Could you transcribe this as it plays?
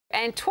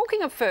And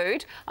talking of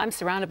food, I'm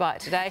surrounded by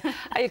it today.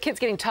 Are your kids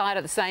getting tired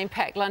of the same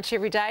packed lunch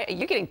every day? Are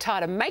you getting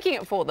tired of making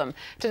it for them?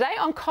 Today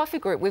on Coffee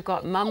Group, we've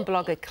got mum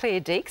blogger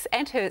Claire Deeks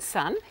and her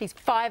son, he's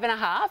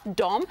 5.5,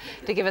 Dom,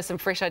 to give us some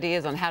fresh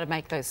ideas on how to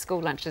make those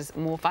school lunches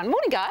more fun.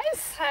 Morning,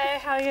 guys. Hey,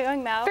 how are you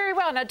going, Mel? Very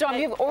well. Now, Dom,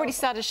 you've already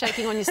started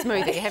shaking on your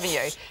smoothie, haven't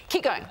you?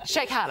 Keep going.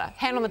 Shake harder.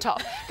 Hand on the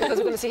top, because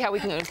we're going to see how we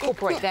can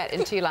incorporate that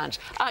into your lunch.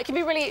 It can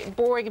be really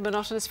boring and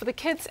monotonous for the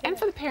kids and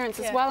for the parents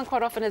as well. And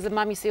quite often, as a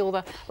mum, you see all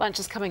the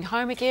lunches coming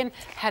home again.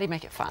 How do you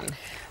make it fun?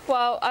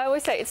 Well, I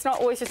always say it's not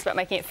always just about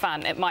making it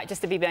fun. It might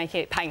just be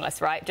making it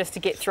painless, right? Just to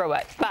get through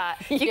it. But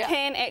you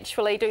can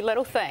actually do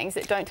little things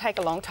that don't take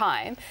a long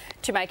time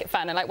to make it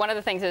fun. And like one of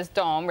the things is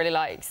Dom really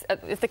likes,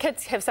 if the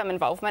kids have some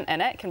involvement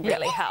in it, can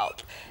really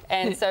help.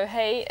 And so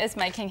he is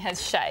making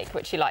his shake,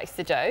 which he likes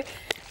to do.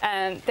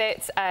 And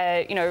that's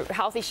a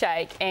healthy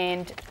shake.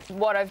 And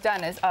what I've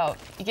done is,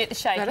 you get the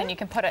shake and you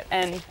can put it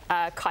in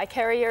a Kai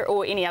carrier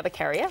or any other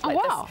carrier. Oh,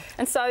 like wow. This.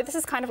 And so this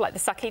is kind of like the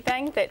sucky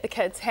thing that the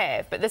kids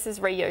have, but this is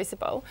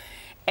reusable.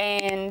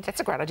 And that's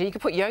a great idea. You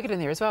could put yogurt in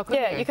there as well,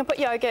 couldn't you? Yeah, you can put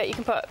yogurt, you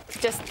can put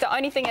just, the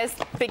only thing is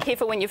be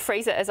careful when you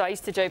freeze it, as I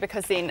used to do,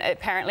 because then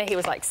apparently he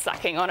was like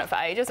sucking on it for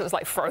ages. It was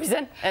like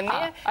frozen in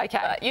there. Okay.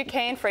 But you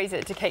can freeze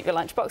it to keep your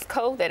lunchbox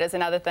cool. That is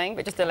another thing,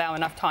 but just allow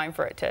enough time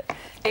for it to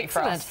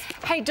defrost.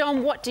 Hey,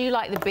 Dom, what do you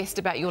like the best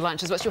about your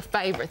lunches? What's your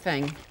favourite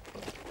thing?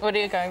 What are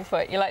you going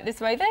for? You like the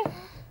smoothie?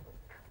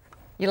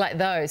 You like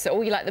those,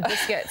 or you like the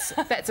biscuits.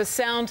 That's a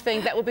sound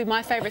thing. That would be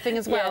my favourite thing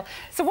as well.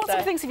 Yeah. So what sort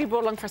of things have you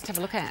brought along for us to have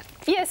a look at?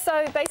 Yeah,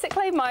 so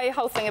basically my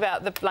whole thing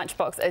about the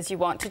lunchbox is you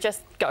want to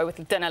just go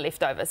with dinner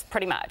leftovers,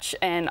 pretty much.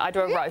 And I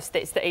do a roast,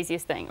 that's the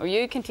easiest thing. Or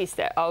you can test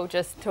it, I'll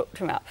just talk to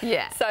them out.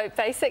 Yeah. So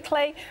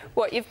basically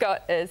what you've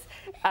got is,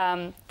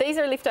 these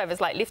are leftovers,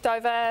 like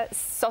leftover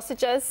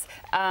sausages,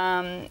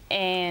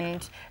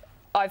 and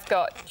I've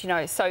got,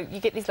 so you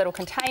get these little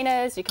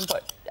containers, you can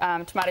put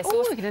tomato sauce.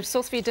 Oh, you can have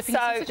sauce for your dipping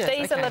sausages. So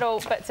these are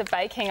little bits of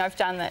baking I've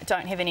done that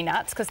don't have any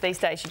nuts, because these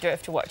days you do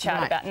have to watch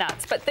out about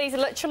nuts. But these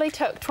literally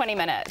took 20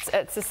 minutes.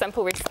 It's a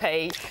simple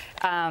recipe.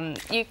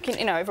 You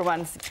can,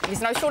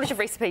 there's no shortage of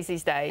recipes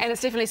these days. And it's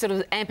definitely sort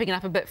of amping it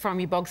up a bit from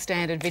your bog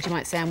standard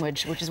Vegemite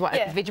sandwich, which is what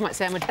a Vegemite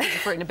sandwich is, a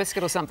fruit and a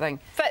biscuit or something.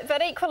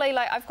 But equally,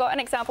 like I've got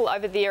an example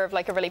over there of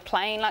like a really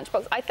plain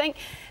lunchbox. I think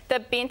the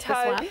bento.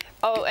 This one?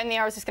 Oh, and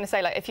there I was just going to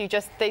say, like,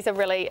 these are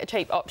really a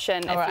cheap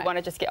option if you want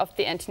to just get off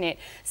the internet.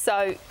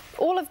 So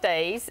all of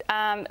these,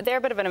 they're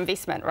a bit of an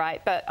investment,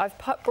 right? But I've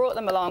brought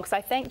them along because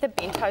I think the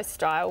bento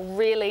style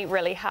really,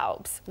 really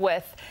helps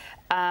with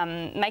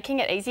making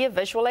it easier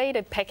visually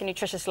to pack a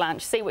nutritious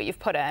lunch, see what you've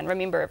put in,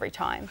 remember every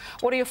time.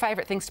 What are your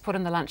favourite things to put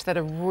in the lunch that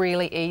are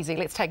really easy?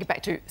 Let's take it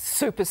back to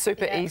super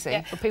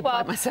easy for people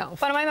like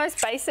myself. One of my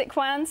most basic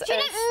ones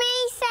Shouldn't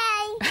me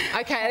say?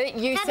 Okay,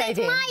 you say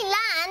then. My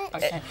lunch.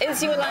 Okay.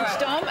 Is your lunch,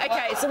 Dom?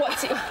 Okay, so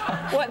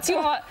what's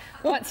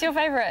your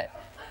favourite?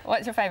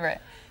 What's your favourite?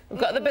 We've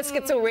got the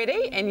biscuits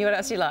already, and what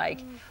else do you like?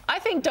 I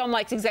think Dom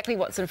likes exactly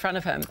what's in front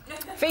of him.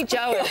 Feed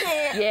Joel.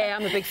 Yeah,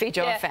 I'm a big Feed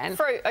Joel fan.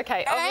 Fruit,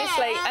 okay,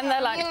 obviously in the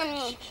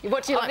lunch.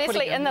 What do you like?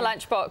 Obviously in the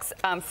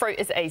lunchbox, fruit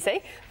is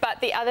easy. But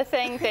the other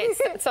thing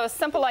that's so a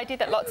simple idea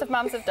that lots of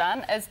mums have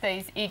done is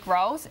these egg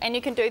rolls, and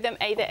you can do them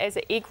either as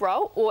an egg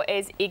roll or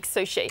as egg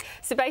sushi.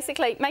 So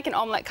basically, make an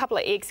omelette, couple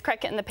of eggs,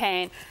 crack it in the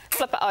pan,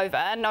 flip it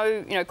over,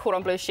 no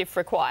cordon bleu chef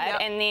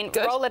required, and then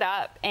roll it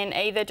up and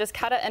either just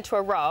cut it into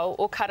a roll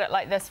or cut it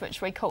like this,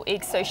 which we call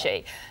egg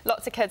sushi.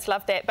 Lots of kids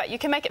love that, but you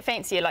can make it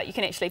fancier. Like you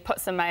can actually put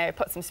some mayo,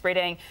 put some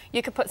spreading.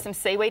 You could put some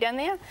seaweed in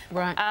there.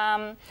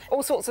 Right.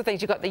 All sorts of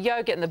things. You've got the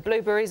yogurt and the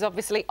blueberries,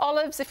 obviously.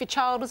 Olives, if your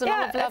child is an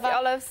olive lover.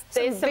 Olives.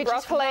 There's some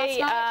broccoli.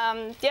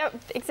 Yep,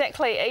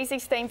 exactly. Easy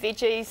steamed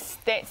veggies.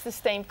 That's the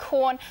steamed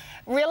corn.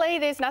 Really,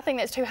 there's nothing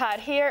that's too hard.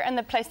 Here in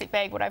the plastic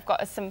bag, what I've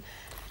got is some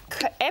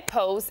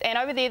apples, and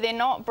over there they're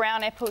not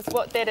brown apples.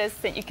 What that is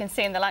that you can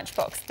see in the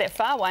lunchbox, that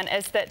far one,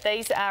 is that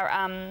these are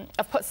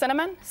I've put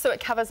cinnamon, so it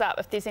covers up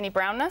if there's any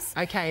brownness.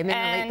 Okay, and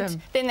then they'll eat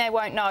them. Then they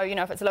won't know,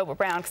 if it's a little bit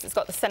brown, because it's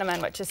got the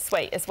cinnamon, which is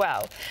sweet as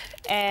well.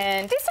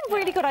 And there's some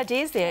really good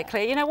ideas there,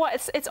 Claire. You know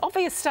what? It's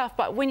obvious stuff,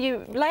 but when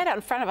you lay it out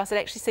in front of us, it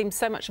actually seems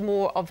so much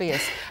more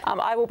obvious.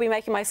 I will be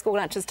making my school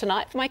lunches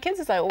tonight for my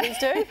kids, as I always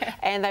do,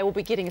 and they will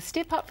be getting a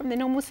step up from their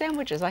normal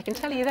sandwiches. I can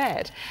tell you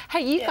that.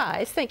 Hey, you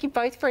guys, thank you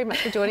both very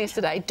much for joining us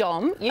today.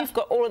 Dom, you've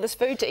got all of this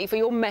food to eat for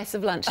your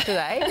massive lunch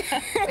today.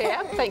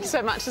 Yeah, thank you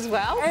so much as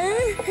well.